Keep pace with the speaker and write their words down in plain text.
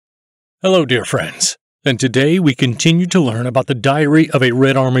Hello, dear friends, and today we continue to learn about the diary of a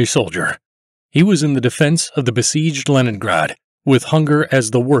Red Army soldier. He was in the defense of the besieged Leningrad, with hunger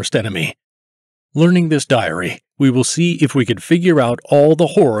as the worst enemy. Learning this diary, we will see if we could figure out all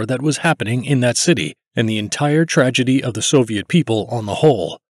the horror that was happening in that city and the entire tragedy of the Soviet people on the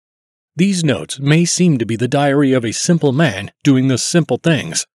whole. These notes may seem to be the diary of a simple man doing the simple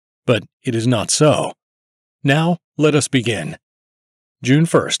things, but it is not so. Now, let us begin. June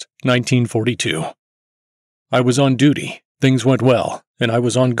 1st, 1942. I was on duty, things went well, and I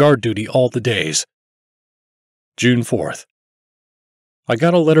was on guard duty all the days. June 4th. I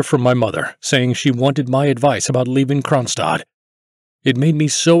got a letter from my mother saying she wanted my advice about leaving Kronstadt. It made me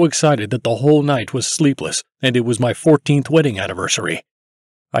so excited that the whole night was sleepless, and it was my 14th wedding anniversary.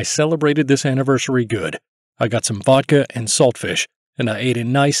 I celebrated this anniversary good. I got some vodka and saltfish, and I ate a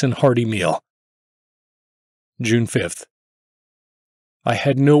nice and hearty meal. June 5th. I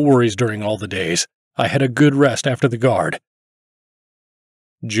had no worries during all the days. I had a good rest after the guard.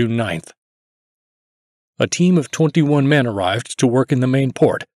 June 9th. A team of 21 men arrived to work in the main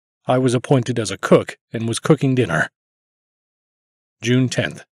port. I was appointed as a cook and was cooking dinner. June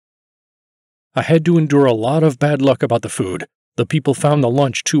 10th. I had to endure a lot of bad luck about the food. The people found the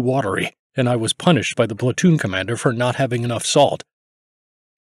lunch too watery, and I was punished by the platoon commander for not having enough salt.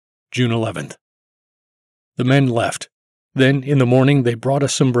 June 11th. The men left. Then, in the morning, they brought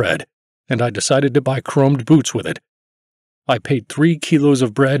us some bread, and I decided to buy chromed boots with it. I paid 3 kilos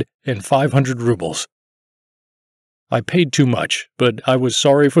of bread and 500 rubles. I paid too much, but I was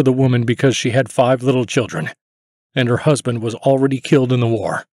sorry for the woman because she had 5 little children, and her husband was already killed in the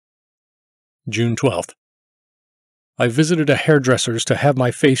war. June 12th. I visited a hairdresser's to have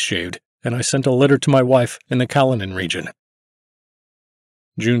my face shaved, and I sent a letter to my wife in the Kalinin region.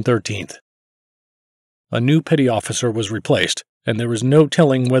 June 13th. A new petty officer was replaced, and there is no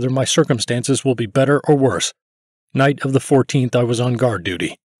telling whether my circumstances will be better or worse. Night of the 14th, I was on guard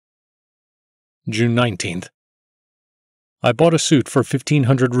duty. June 19th. I bought a suit for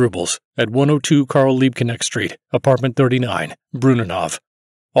 1,500 rubles at 102 Karl Liebknecht Street, apartment 39, Brunanov.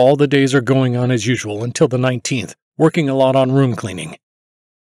 All the days are going on as usual until the 19th, working a lot on room cleaning.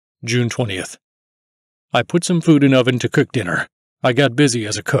 June 20th. I put some food in oven to cook dinner. I got busy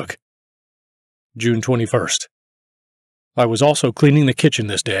as a cook. June 21st. I was also cleaning the kitchen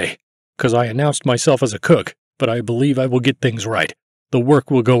this day, because I announced myself as a cook, but I believe I will get things right. The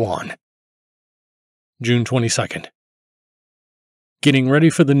work will go on. June 22nd. Getting ready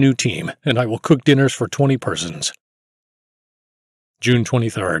for the new team, and I will cook dinners for 20 persons. June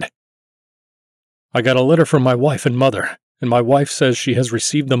 23rd. I got a letter from my wife and mother, and my wife says she has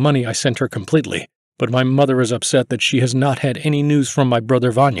received the money I sent her completely, but my mother is upset that she has not had any news from my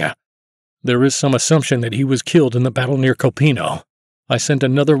brother Vanya. There is some assumption that he was killed in the battle near Kopino. I sent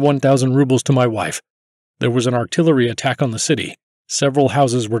another 1,000 rubles to my wife. There was an artillery attack on the city. Several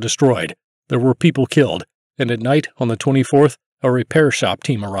houses were destroyed. There were people killed, and at night on the 24th, a repair shop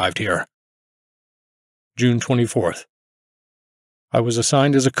team arrived here. June 24th. I was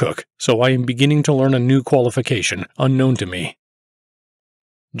assigned as a cook, so I am beginning to learn a new qualification, unknown to me.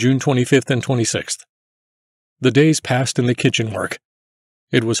 June 25th and 26th. The days passed in the kitchen work.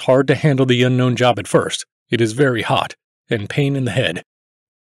 It was hard to handle the unknown job at first. It is very hot, and pain in the head.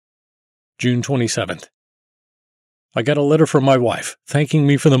 June 27th. I got a letter from my wife, thanking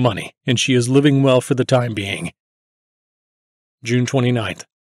me for the money, and she is living well for the time being. June 29th.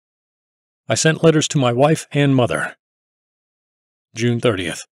 I sent letters to my wife and mother. June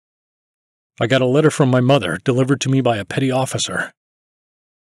 30th. I got a letter from my mother delivered to me by a petty officer.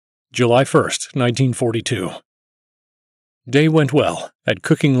 July 1st, 1942. Day went well, at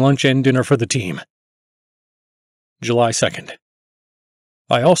cooking lunch and dinner for the team. July 2nd.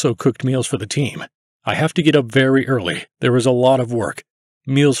 I also cooked meals for the team. I have to get up very early. There is a lot of work.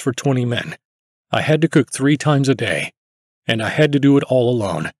 Meals for 20 men. I had to cook 3 times a day, and I had to do it all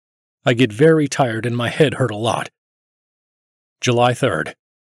alone. I get very tired and my head hurt a lot. July 3rd.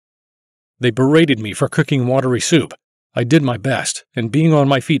 They berated me for cooking watery soup. I did my best, and being on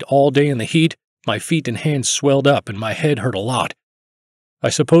my feet all day in the heat, my feet and hands swelled up and my head hurt a lot. I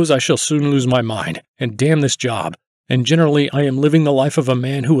suppose I shall soon lose my mind, and damn this job, and generally I am living the life of a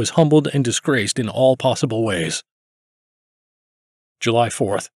man who is humbled and disgraced in all possible ways. July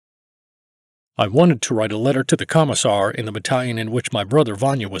 4th. I wanted to write a letter to the commissar in the battalion in which my brother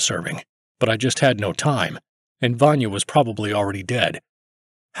Vanya was serving, but I just had no time, and Vanya was probably already dead.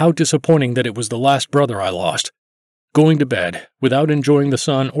 How disappointing that it was the last brother I lost. Going to bed, without enjoying the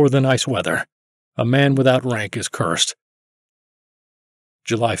sun or the nice weather. A man without rank is cursed.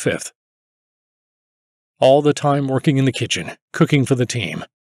 July 5th. All the time working in the kitchen, cooking for the team.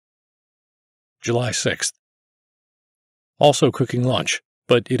 July 6th. Also cooking lunch,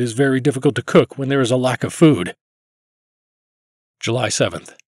 but it is very difficult to cook when there is a lack of food. July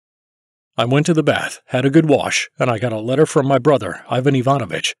 7th. I went to the bath, had a good wash, and I got a letter from my brother, Ivan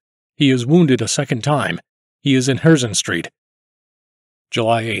Ivanovich. He is wounded a second time. He is in Herzen Street.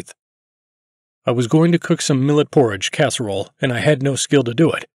 July 8th. I was going to cook some millet porridge casserole, and I had no skill to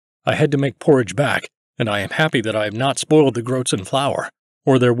do it. I had to make porridge back, and I am happy that I have not spoiled the groats and flour,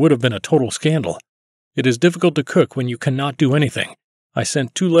 or there would have been a total scandal. It is difficult to cook when you cannot do anything. I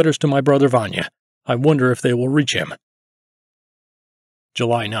sent 2 letters to my brother Vanya. I wonder if they will reach him.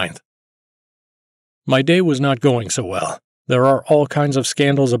 July 9th. My day was not going so well. There are all kinds of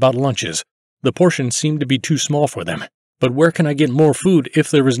scandals about lunches. The portions seem to be too small for them. But where can I get more food if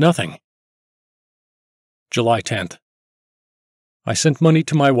there is nothing? July 10th. I sent money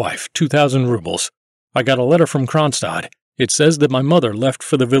to my wife, 2,000 rubles. I got a letter from Kronstadt. It says that my mother left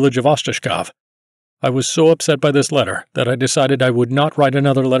for the village of Ostashkov. I was so upset by this letter that I decided I would not write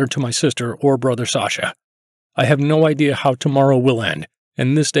another letter to my sister or brother Sasha. I have no idea how tomorrow will end,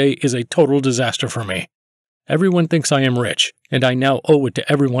 and this day is a total disaster for me. Everyone thinks I am rich, and I now owe it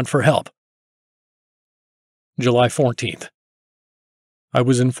to everyone for help. July 14th. I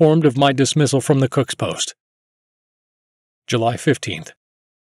was informed of my dismissal from the cook's post. July 15th.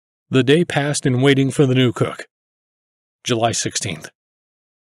 The day passed in waiting for the new cook. July 16th.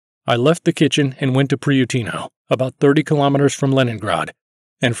 I left the kitchen and went to Priutino, about 30 kilometers from Leningrad,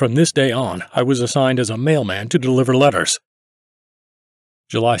 and from this day on I was assigned as a mailman to deliver letters.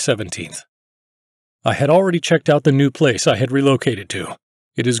 July 17th. I had already checked out the new place I had relocated to.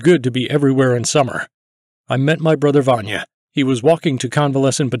 It is good to be everywhere in summer. I met my brother Vanya. He was walking to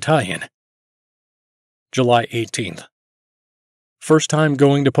convalescent battalion. July 18th. First time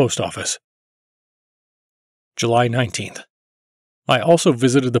going to post office. July 19th. I also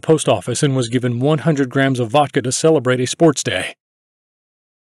visited the post office and was given 100 grams of vodka to celebrate a sports day.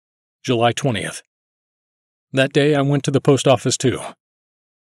 July 20th. That day I went to the post office too.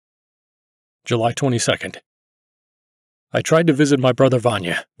 July 22nd. I tried to visit my brother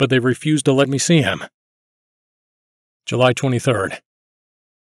Vanya, but they refused to let me see him. July 23rd.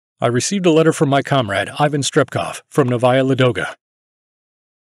 I received a letter from my comrade Ivan Strepkov from Novaya Ladoga.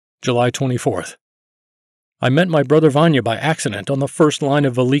 July 24th. I met my brother Vanya by accident on the first line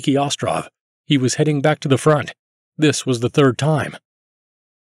of Veliki Ostrov. He was heading back to the front. This was the 3rd time.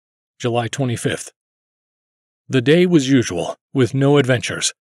 July 25th. The day was usual, with no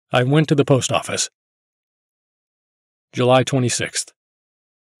adventures. I went to the post office. July 26th.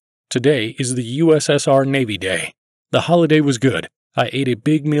 Today is the USSR Navy Day. The holiday was good. I ate a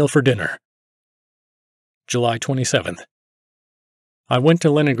big meal for dinner. July 27th. I went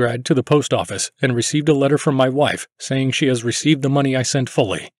to Leningrad to the post office and received a letter from my wife saying she has received the money I sent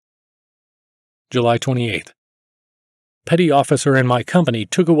fully. July 28th. Petty officer in my company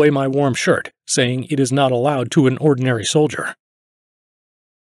took away my warm shirt, saying it is not allowed to an ordinary soldier.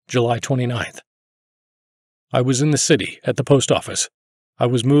 July 29th. I was in the city at the post office. I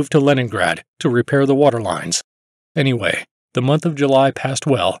was moved to Leningrad to repair the water lines. Anyway, the month of July passed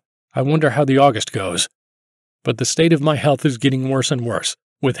well. I wonder how the August goes. But the state of my health is getting worse and worse,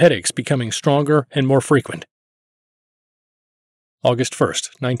 with headaches becoming stronger and more frequent. August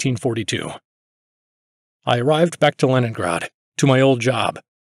 1st, 1942. I arrived back to Leningrad, to my old job.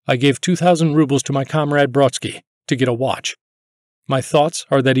 I gave 2,000 rubles to my comrade Brodsky to get a watch. My thoughts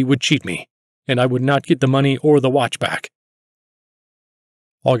are that he would cheat me, and I would not get the money or the watch back.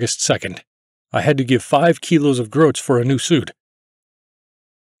 August 2nd. I had to give 5 kilos of groats for a new suit.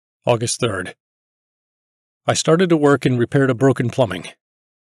 August 3rd. I started to work and repaired a broken plumbing.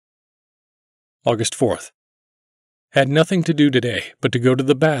 August 4th. Had nothing to do today but to go to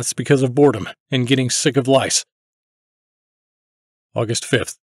the baths because of boredom and getting sick of lice. August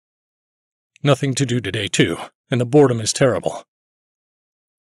 5th. Nothing to do today too, and the boredom is terrible.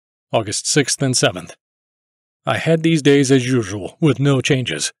 August 6th and 7th. I had these days as usual, with no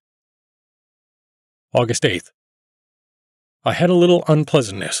changes. August 8th. I had a little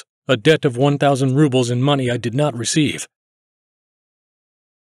unpleasantness, a debt of 1,000 rubles in money I did not receive.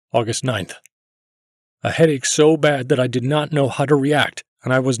 August 9th. A headache so bad that I did not know how to react,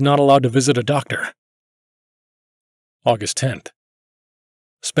 and I was not allowed to visit a doctor. August 10th.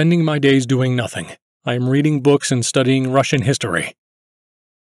 Spending my days doing nothing. I am reading books and studying Russian history.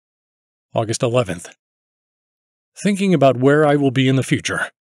 August 11th. Thinking about where I will be in the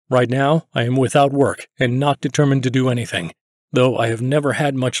future. Right now, I am without work and not determined to do anything. Though I have never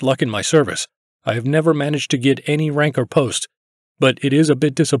had much luck in my service, I have never managed to get any rank or post, but it is a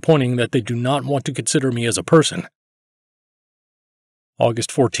bit disappointing that they do not want to consider me as a person.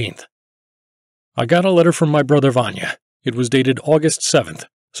 August 14th. I got a letter from my brother Vanya. It was dated August 7th,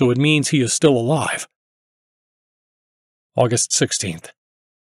 so it means he is still alive. August 16th.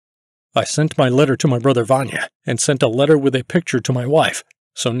 I sent my letter to my brother Vanya and sent a letter with a picture to my wife,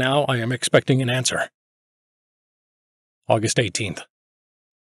 so now I am expecting an answer. August 18th.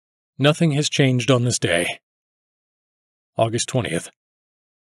 Nothing has changed on this day. August 20th.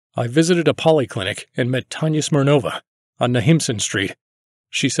 I visited a polyclinic and met Tanya Smirnova on Nahimson Street.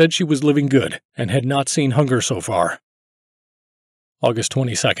 She said she was living good and had not seen hunger so far. August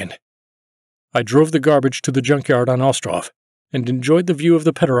 22nd. I drove the garbage to the junkyard on Ostrov and enjoyed the view of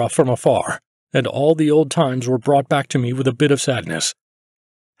the Peterov from afar, and all the old times were brought back to me with a bit of sadness.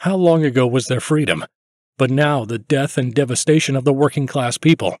 How long ago was their freedom, but now the death and devastation of the working class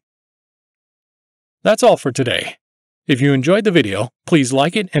people. That's all for today. If you enjoyed the video, please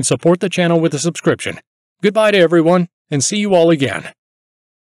like it and support the channel with a subscription. Goodbye to everyone, and see you all again.